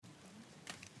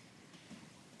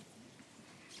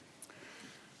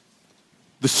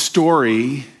The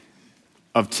story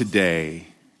of today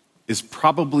is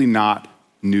probably not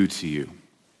new to you.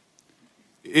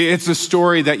 It's a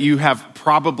story that you have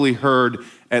probably heard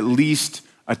at least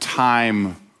a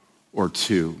time or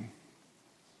two.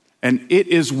 And it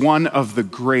is one of the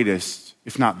greatest,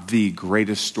 if not the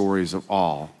greatest stories of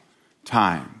all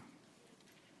time.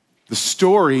 The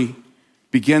story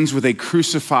begins with a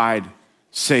crucified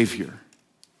Savior,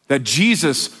 that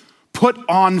Jesus put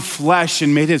on flesh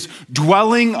and made his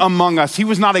dwelling among us. He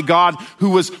was not a God who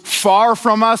was far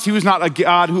from us. He was not a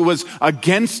God who was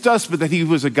against us, but that he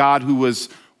was a God who was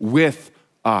with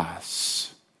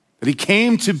us. That he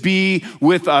came to be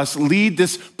with us, lead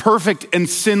this perfect and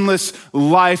sinless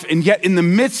life, and yet in the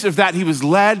midst of that, he was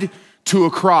led to a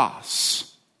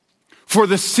cross for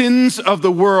the sins of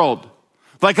the world,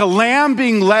 like a lamb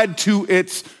being led to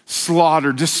its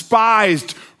slaughter,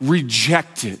 despised,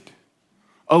 rejected,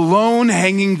 alone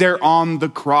hanging there on the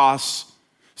cross,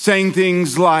 saying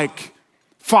things like,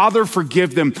 "Father,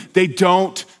 forgive them. They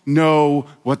don't know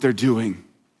what they're doing."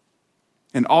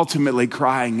 And ultimately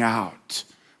crying out,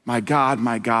 my God,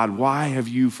 why have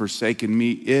you forsaken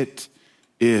me? It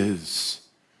is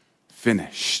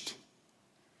finished."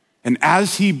 And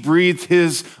as he breathed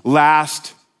his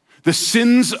last, the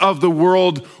sins of the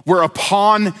world were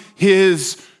upon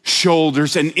his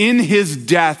shoulders, and in his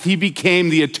death, he became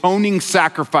the atoning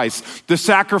sacrifice, the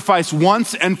sacrifice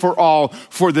once and for all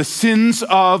for the sins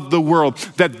of the world,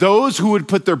 that those who would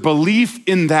put their belief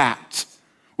in that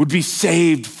would be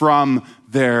saved from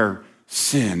their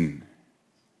sin.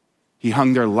 He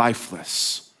hung there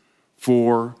lifeless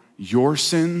for your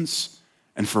sins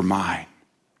and for mine.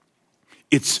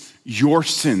 It's your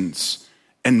sins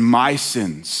and my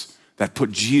sins that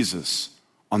put Jesus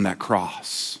on that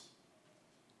cross.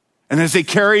 And as they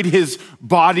carried his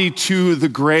body to the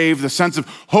grave, the sense of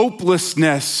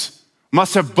hopelessness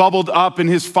must have bubbled up in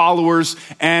his followers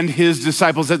and his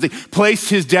disciples as they placed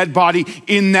his dead body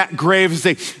in that grave, as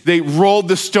they rolled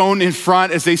the stone in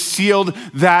front, as they sealed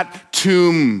that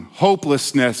tomb.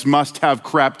 Hopelessness must have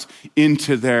crept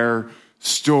into their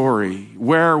story.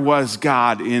 Where was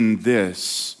God in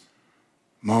this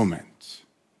moment?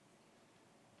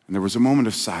 And there was a moment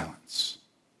of silence,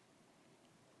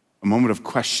 a moment of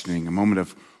questioning, a moment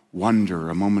of wonder,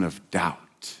 a moment of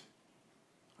doubt,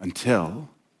 until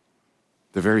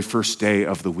the very first day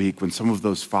of the week when some of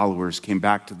those followers came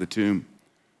back to the tomb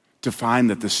to find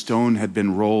that the stone had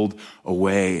been rolled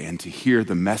away and to hear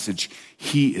the message,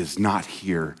 "He is not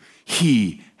here.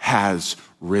 He has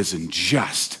risen,"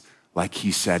 just like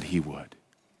he said he would.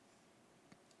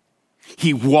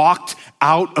 He walked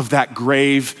out of that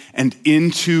grave and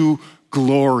into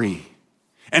glory.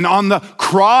 And on the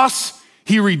cross,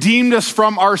 he redeemed us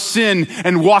from our sin.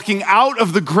 And walking out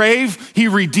of the grave, he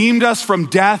redeemed us from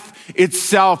death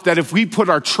itself. That if we put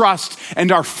our trust and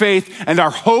our faith and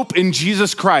our hope in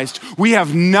Jesus Christ, we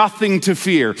have nothing to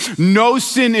fear. No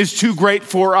sin is too great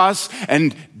for us,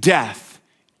 and death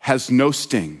has no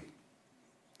sting.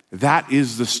 That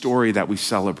is the story that we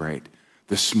celebrate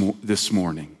this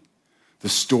morning. The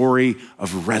story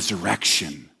of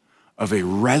resurrection, of a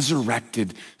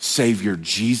resurrected Savior,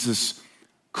 Jesus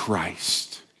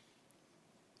Christ.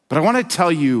 But I want to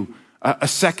tell you a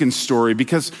second story,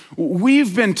 because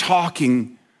we've been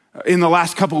talking in the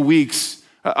last couple of weeks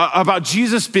about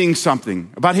Jesus being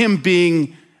something, about him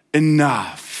being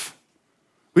enough.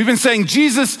 We've been saying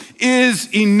Jesus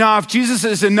is enough. Jesus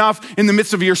is enough in the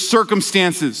midst of your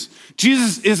circumstances.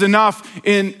 Jesus is enough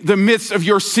in the midst of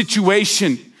your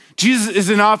situation. Jesus is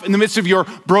enough in the midst of your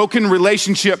broken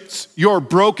relationships, your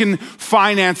broken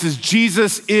finances.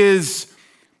 Jesus is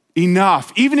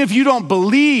enough. Even if you don't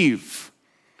believe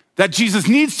that Jesus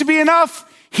needs to be enough,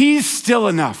 he's still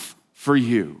enough for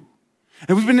you.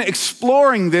 And we've been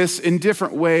exploring this in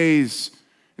different ways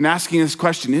and asking this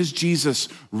question, is Jesus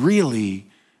really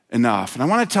enough? And I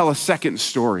want to tell a second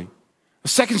story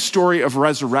of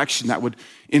resurrection that would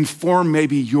inform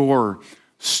maybe your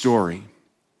story.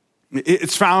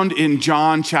 It's found in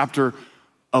John chapter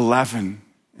 11.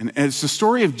 And it's the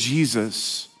story of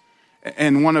Jesus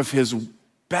and one of his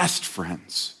best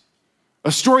friends.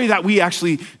 A story that we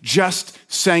actually just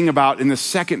sang about in the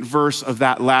second verse of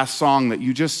that last song that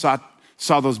you just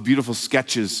saw those beautiful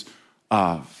sketches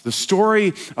of. The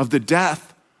story of the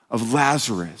death of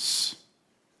Lazarus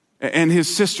and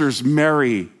his sisters,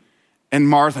 Mary and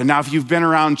Martha. Now, if you've been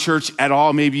around church at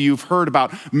all, maybe you've heard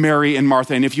about Mary and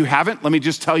Martha. And if you haven't, let me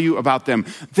just tell you about them.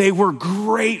 They were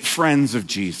great friends of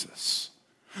Jesus.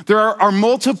 There are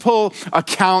multiple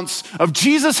accounts of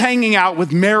Jesus hanging out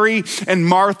with Mary and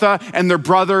Martha and their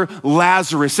brother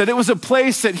Lazarus, that it was a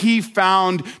place that he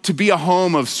found to be a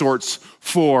home of sorts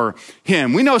for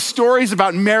him. We know stories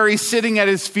about Mary sitting at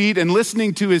his feet and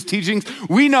listening to his teachings.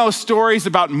 We know stories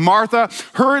about Martha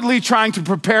hurriedly trying to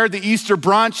prepare the Easter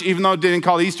brunch, even though it didn't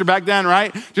call it Easter back then,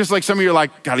 right? Just like some of you are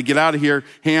like, got to get out of here.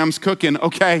 Ham's cooking.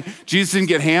 Okay, Jesus didn't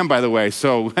get ham, by the way,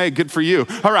 so hey, good for you.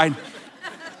 All right.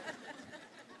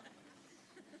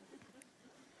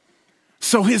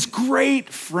 So his great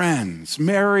friends,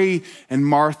 Mary and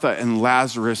Martha and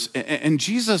Lazarus, and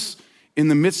Jesus in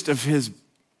the midst of his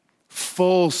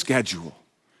full schedule,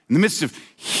 in the midst of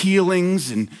healings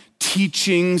and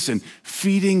teachings and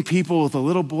feeding people with a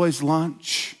little boy's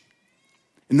lunch.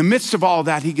 In the midst of all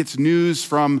that, he gets news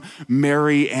from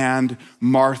Mary and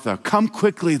Martha. Come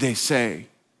quickly, they say.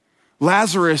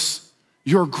 Lazarus,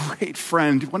 your great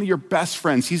friend, one of your best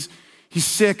friends, he's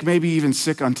sick, maybe even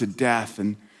sick unto death.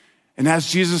 And as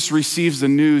Jesus receives the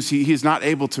news, he's not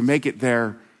able to make it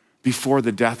there before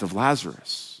the death of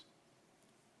Lazarus.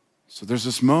 So there's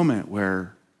this moment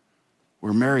where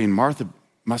Mary and Martha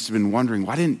must have been wondering,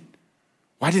 why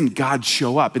didn't God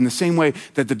show up? In the same way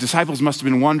that the disciples must have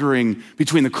been wondering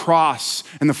between the cross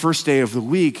and the first day of the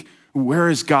week, where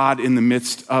is God in the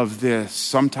midst of this?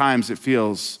 Sometimes it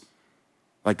feels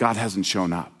like God hasn't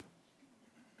shown up,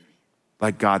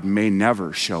 like God may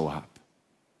never show up,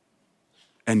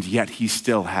 and yet he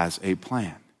still has a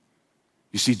plan.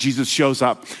 You see, Jesus shows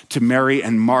up to Mary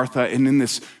and Martha, and in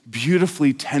this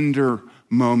beautifully tender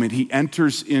moment, he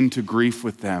enters into grief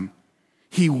with them.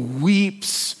 He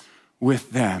weeps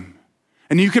with them.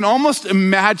 And you can almost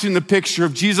imagine the picture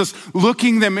of Jesus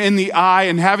looking them in the eye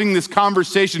and having this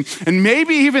conversation, and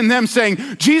maybe even them saying,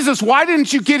 Jesus, why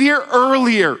didn't you get here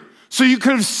earlier so you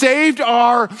could have saved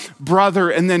our brother?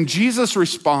 And then Jesus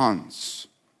responds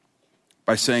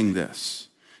by saying this.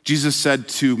 Jesus said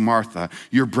to Martha,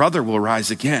 your brother will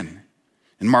rise again.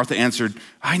 And Martha answered,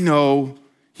 I know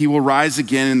he will rise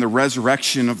again in the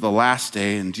resurrection of the last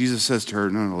day. And Jesus says to her,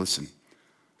 no, listen.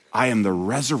 I am the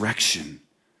resurrection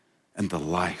and the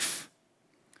life.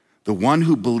 The one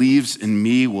who believes in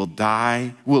me will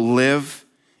live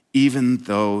even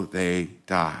though they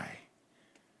die.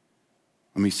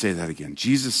 Let me say that again.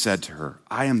 Jesus said to her,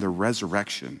 I am the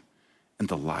resurrection and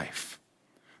the life.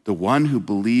 The one who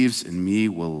believes in me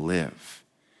will live,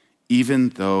 even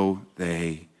though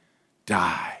they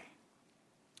die.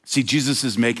 See, Jesus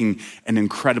is making an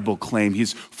incredible claim.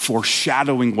 He's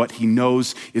foreshadowing what he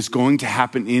knows is going to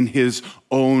happen in his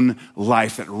own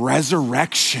life, that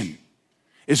resurrection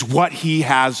is what he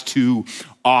has to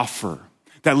offer.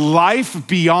 That life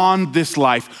beyond this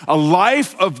life, a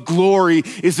life of glory,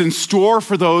 is in store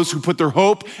for those who put their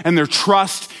hope and their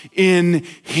trust in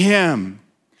him.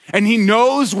 And he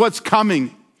knows what's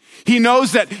coming. He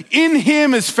knows that in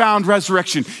him is found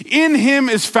resurrection. In him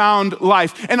is found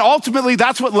life. And ultimately,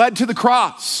 that's what led to the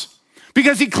cross.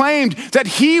 Because he claimed that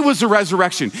he was the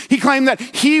resurrection. He claimed that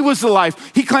he was the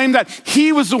life. He claimed that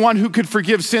he was the one who could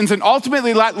forgive sins, and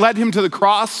ultimately led him to the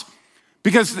cross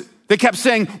because they kept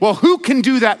saying, well, who can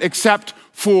do that except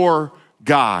for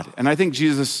God? And I think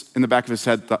Jesus, in the back of his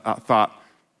head, thought,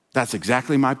 that's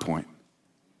exactly my point.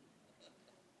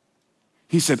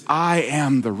 He said, I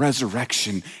am the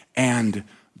resurrection and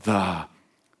the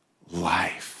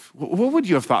life. What would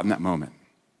you have thought in that moment?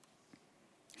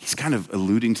 He's kind of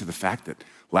alluding to the fact that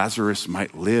Lazarus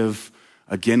might live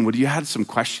again. Would you have had some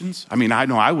questions? I mean, I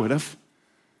know I would have.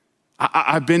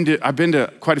 I've been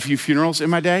to quite a few funerals in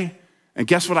my day, and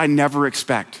guess what I never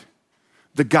expect?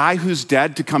 The guy who's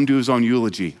dead to come do his own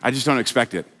eulogy. I just don't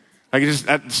expect it.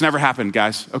 It's never happened,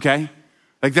 guys, okay?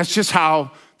 Like, that's just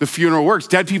how the funeral works.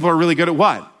 Dead people are really good at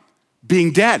what?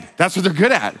 Being dead. That's what they're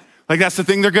good at. Like, that's the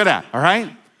thing they're good at, all right?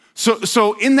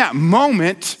 So in that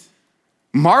moment,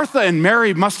 Martha and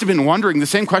Mary must have been wondering the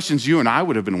same questions you and I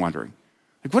would have been wondering.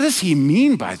 Like, what does he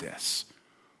mean by this?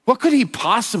 What could he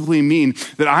possibly mean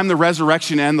that I'm the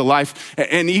resurrection and the life,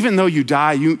 and even though you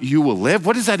die, you will live?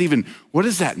 What does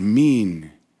that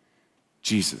mean,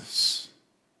 Jesus?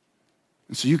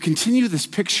 And so you continue this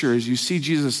picture as you see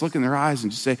Jesus look in their eyes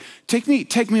and just say, take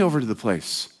me over to the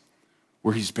place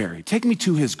where he's buried. Take me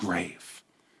to his grave.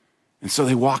 And so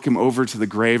they walk him over to the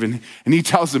grave, and he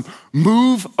tells them,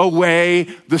 move away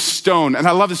the stone. And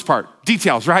I love this part.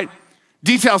 Details, right?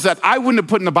 Details that I wouldn't have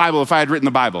put in the Bible if I had written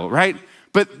the Bible, right?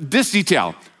 But this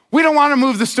detail, we don't want to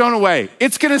move the stone away.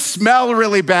 It's going to smell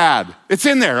really bad. It's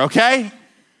in there, okay?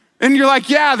 And you're like,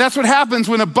 yeah, that's what happens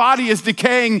when a body is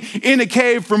decaying in a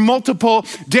cave for multiple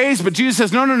days. But Jesus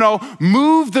says, no,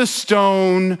 move the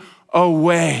stone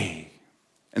away.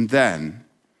 And then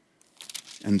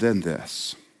And then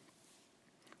this.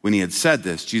 When he had said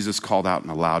this, Jesus called out in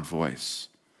a loud voice,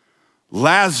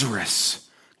 Lazarus,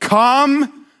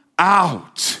 come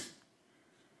out.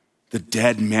 The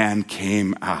dead man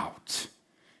came out,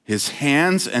 his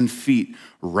hands and feet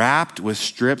wrapped with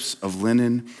strips of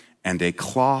linen and a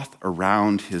cloth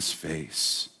around his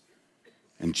face.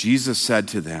 And Jesus said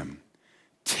to them,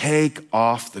 take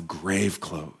off the grave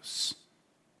clothes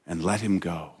and let him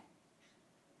go.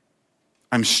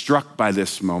 I'm struck by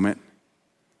this moment.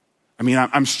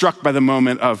 I'm struck by the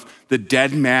moment of the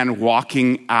dead man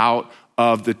walking out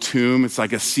of the tomb. It's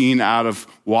like a scene out of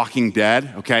Walking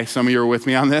Dead, okay? Some of you are with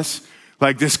me on this.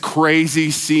 Like this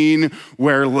crazy scene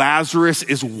where Lazarus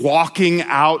is walking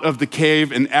out of the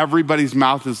cave and everybody's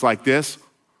mouth is like this,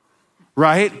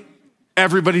 right?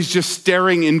 Everybody's just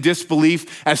staring in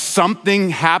disbelief as something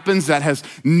happens that has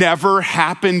never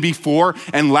happened before,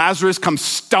 and Lazarus comes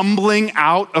stumbling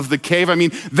out of the cave.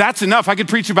 That's enough. I could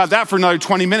preach about that for another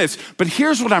 20 minutes, but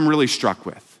here's what I'm really struck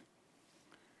with.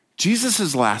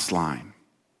 Jesus' last line.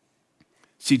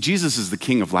 See, Jesus is the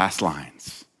king of last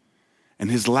lines, and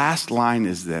his last line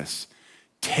is this: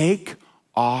 take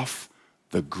off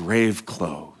the grave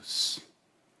clothes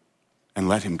and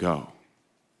let him go.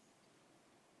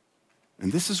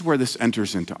 And this is where this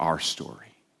enters into our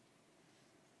story.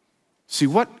 See,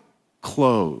 what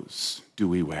clothes do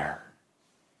we wear?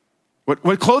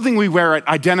 What clothing we wear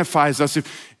identifies us.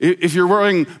 If you're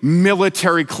wearing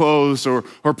military clothes or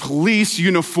police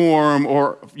uniform,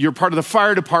 or you're part of the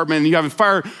fire department and you have a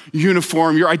fire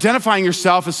uniform, you're identifying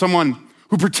yourself as someone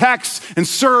who protects and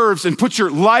serves and puts your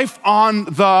life on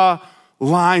the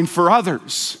line for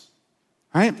others.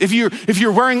 Right? If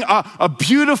you're wearing a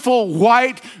beautiful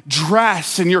white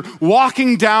dress and you're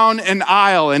walking down an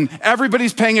aisle and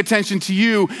everybody's paying attention to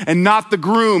you and not the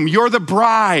groom, you're the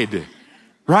bride,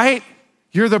 right?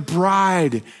 You're the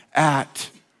bride at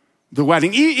the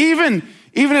wedding. Even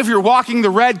if you're walking the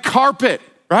red carpet,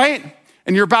 right?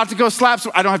 And you're about to go slap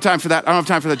some, I don't have time for that. I don't have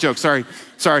time for that joke. Sorry.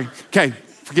 Okay,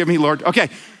 forgive me, Lord. Okay,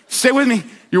 stay with me.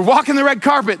 You're walking the red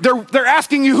carpet. They're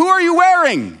asking you, who are you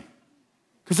wearing?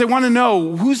 Because they want to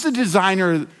know, who's the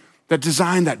designer that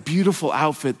designed that beautiful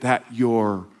outfit that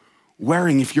you're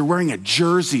wearing? If you're wearing a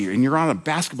jersey and you're on a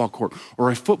basketball court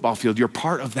or a football field, you're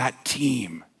part of that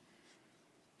team.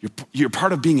 You're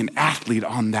part of being an athlete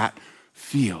on that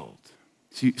field.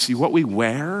 See what we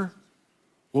wear,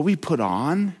 what we put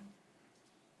on,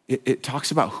 it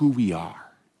talks about who we are.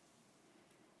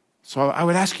 So I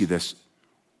would ask you this.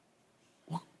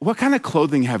 What kind of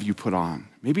clothing have you put on?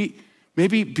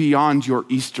 Maybe beyond your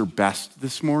Easter best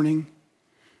this morning.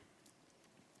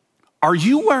 Are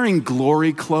you wearing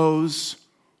glory clothes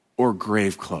or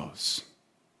grave clothes?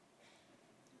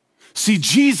 See,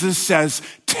 Jesus says,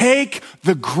 take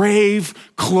the grave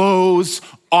clothes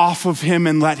off of him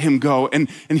and let him go. And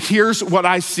here's what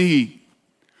I see.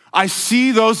 I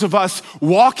see those of us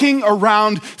walking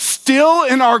around still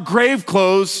in our grave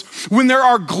clothes when there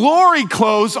are glory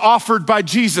clothes offered by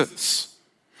Jesus.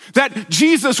 That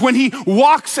Jesus, when he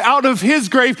walks out of his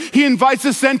grave, he invites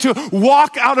us then to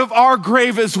walk out of our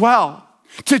grave as well.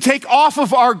 To take off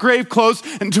of our grave clothes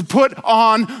and to put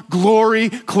on glory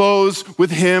clothes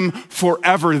with him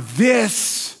forever.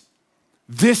 This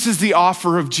is the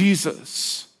offer of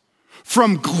Jesus.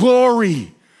 From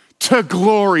glory to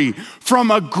glory,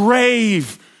 from a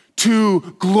grave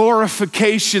to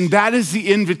glorification. That is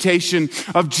the invitation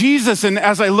of Jesus. And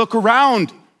as I look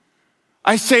around,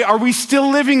 I say, are we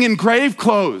still living in grave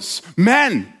clothes?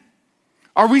 Men,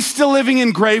 are we still living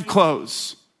in grave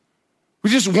clothes? We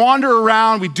just wander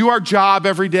around, we do our job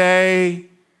every day,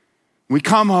 we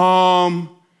come home,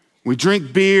 we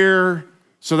drink beer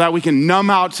so that we can numb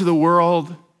out to the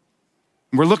world.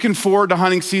 We're looking forward to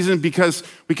hunting season because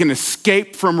we can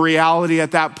escape from reality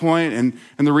at that point, and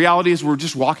the reality is we're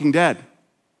just walking dead.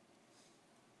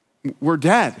 We're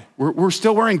dead. We're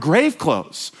still wearing grave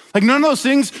clothes. Like none of those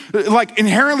things like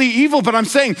inherently evil, but I'm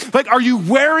saying, like, are you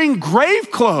wearing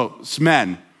grave clothes,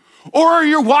 men? Or are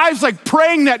your wives like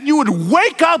praying that you would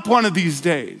wake up one of these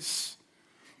days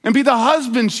and be the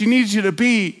husband she needs you to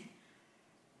be,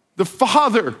 the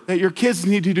father that your kids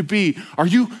need you to be? Are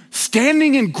you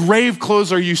standing in grave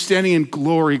clothes or are you standing in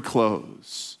glory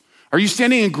clothes? Are you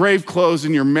standing in grave clothes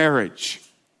in your marriage?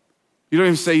 You don't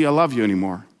even say I love you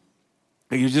anymore.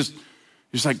 You're just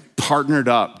like partnered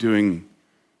up doing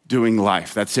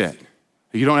life. That's it.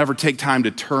 You don't ever take time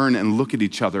to turn and look at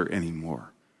each other anymore.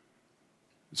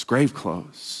 It's grave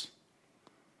clothes.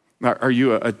 Are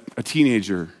you a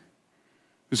teenager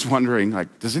who's wondering,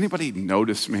 like, does anybody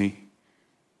notice me?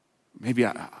 Maybe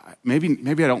I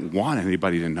don't want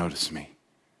anybody to notice me.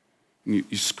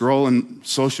 You scroll in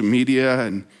social media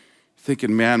and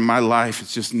thinking, man, my life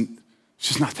is just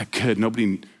not that good.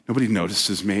 Nobody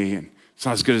notices me, and it's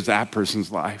not as good as that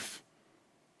person's life.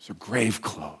 So grave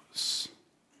clothes.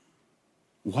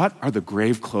 What are the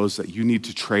grave clothes that you need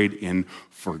to trade in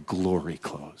for glory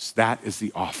clothes? That is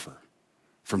the offer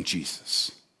from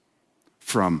Jesus.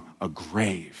 From a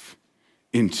grave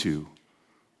into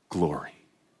glory.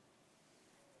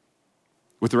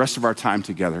 With the rest of our time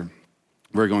together,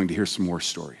 we're going to hear some more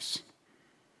stories.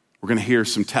 We're going to hear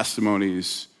some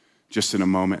testimonies just in a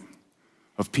moment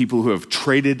of people who have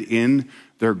traded in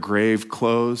their grave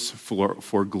clothes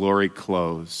for glory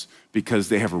clothes because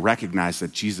they have recognized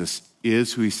that Jesus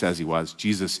is who he says he was.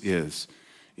 Jesus is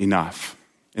enough.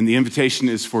 And the invitation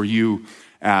is for you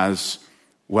as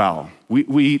well.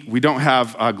 We don't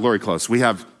have glory clothes. We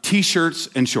have t-shirts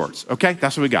and shorts, okay?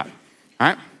 That's what we got,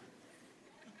 all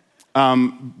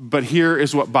right? But here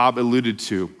is what Bob alluded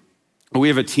to. We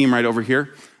have a team right over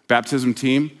here, baptism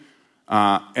team,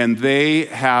 and they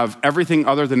have everything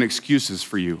other than excuses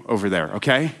for you over there,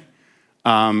 okay?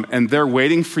 And they're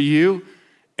waiting for you.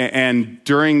 And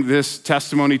during this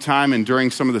testimony time and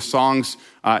during some of the songs,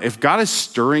 if God is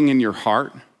stirring in your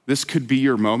heart, this could be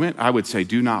your moment. I would say,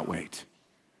 do not wait.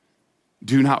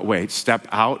 Do not wait. Step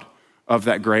out of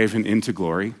that grave and into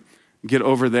glory. Get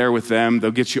over there with them.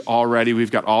 They'll get you all ready. We've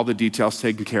got all the details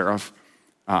taken care of.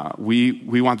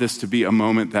 We want this to be a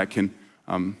moment that can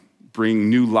bring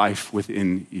new life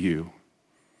within you.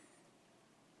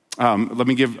 Let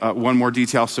me give one more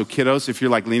detail. So kiddos, if you're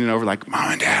like leaning over like,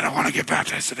 Mom and Dad, I want to get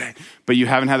baptized today, but you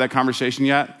haven't had that conversation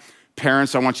yet,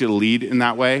 parents, I want you to lead in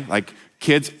that way. Like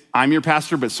kids, I'm your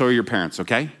pastor, but so are your parents,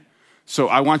 okay? So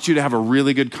I want you to have a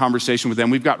really good conversation with them.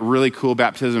 We've got really cool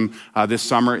baptism this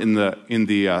summer in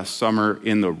the summer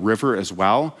in the river as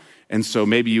well. And so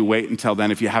maybe you wait until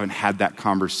then if you haven't had that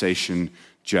conversation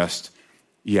just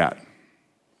yet.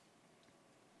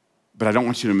 But I don't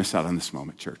want you to miss out on this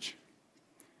moment, church.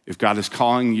 If God is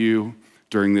calling you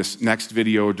during this next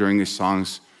video or during these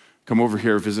songs, come over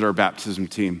here, visit our baptism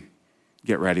team,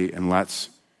 get ready, and let's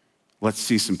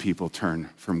see some people turn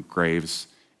from graves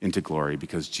into glory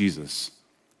because Jesus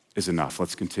is enough.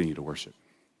 Let's continue to worship.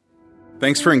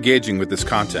 Thanks for engaging with this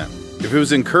content. If it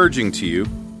was encouraging to you,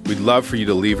 we'd love for you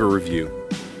to leave a review.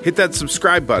 Hit that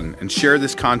subscribe button and share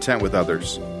this content with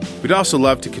others. We'd also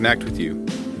love to connect with you.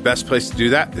 The best place to do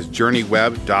that is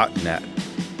journeyweb.net.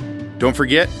 Don't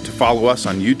forget to follow us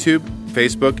on YouTube,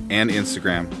 Facebook, and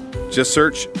Instagram. Just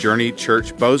search Journey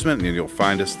Church Bozeman and you'll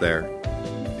find us there.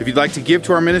 If you'd like to give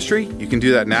to our ministry, you can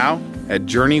do that now at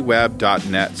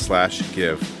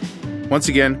journeyweb.net/give. Once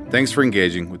again, thanks for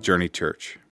engaging with Journey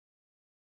Church.